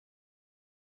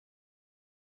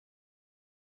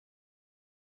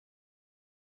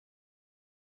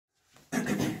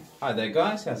Hi there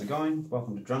guys, how's it going?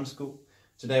 Welcome to Drum School.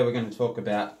 Today we're going to talk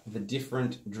about the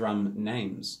different drum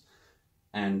names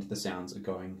and the sounds that are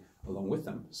going along with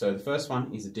them. So the first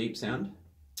one is a deep sound,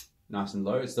 nice and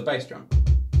low. It's the bass drum.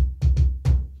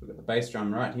 We've got the bass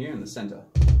drum right here in the center.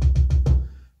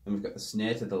 Then we've got the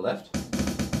snare to the left,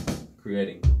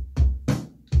 creating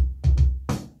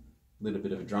a little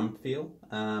bit of a drum feel.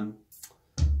 Then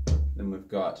we've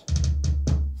got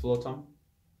floor tom,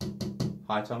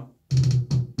 high tom,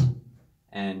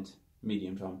 and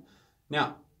medium tom.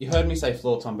 Now, you heard me say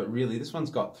floor tom, but really this one's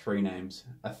got three names.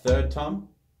 A third tom,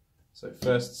 so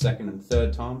first, second, and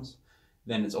third toms.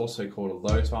 Then it's also called a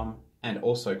low tom, and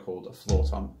also called a floor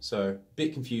tom. So, a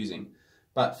bit confusing.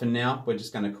 But for now, we're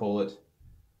just going to call it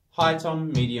high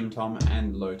tom, medium tom,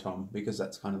 and low tom, because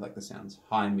that's kind of like the sounds.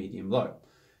 High, medium, low.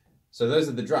 So those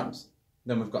are the drums.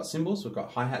 Then we've got cymbals. We've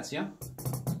got hi-hats here,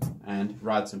 and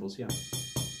ride cymbals here.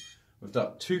 We've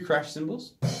got two crash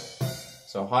cymbals,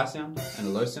 so a high sound and a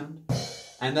low sound,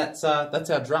 and that's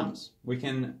our drums. We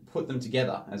can put them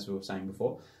together, as we were saying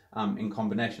before, in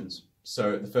combinations.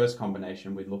 So the first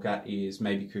combination we'd look at is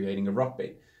maybe creating a rock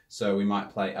beat. So we might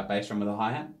play a bass drum with a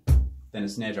hi-hat, then a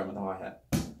snare drum with a hi-hat,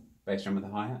 bass drum with a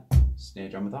hi-hat, snare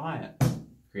drum with a hi-hat,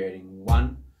 creating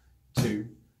 1, 2,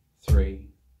 3,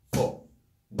 4.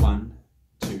 1,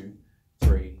 2,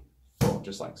 3, 4,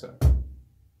 just like so.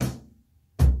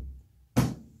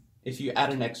 If you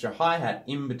add an extra hi-hat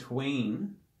in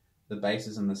between the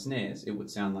basses and the snares, it would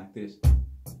sound like this.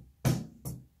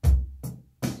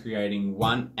 Creating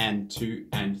 1 and 2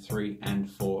 and 3 and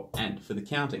 4 and for the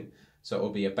counting. So it will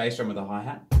be a bass drum with a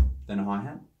hi-hat, then a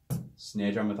hi-hat,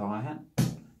 snare drum with a hi-hat,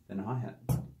 then a hi-hat.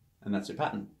 And that's your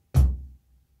pattern.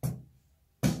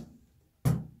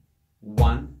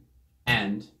 1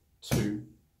 and 2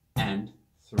 and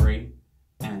 3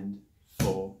 and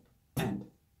 4 and.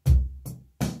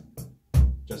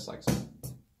 Just like so.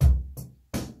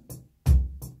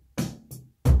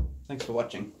 Thanks for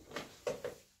watching.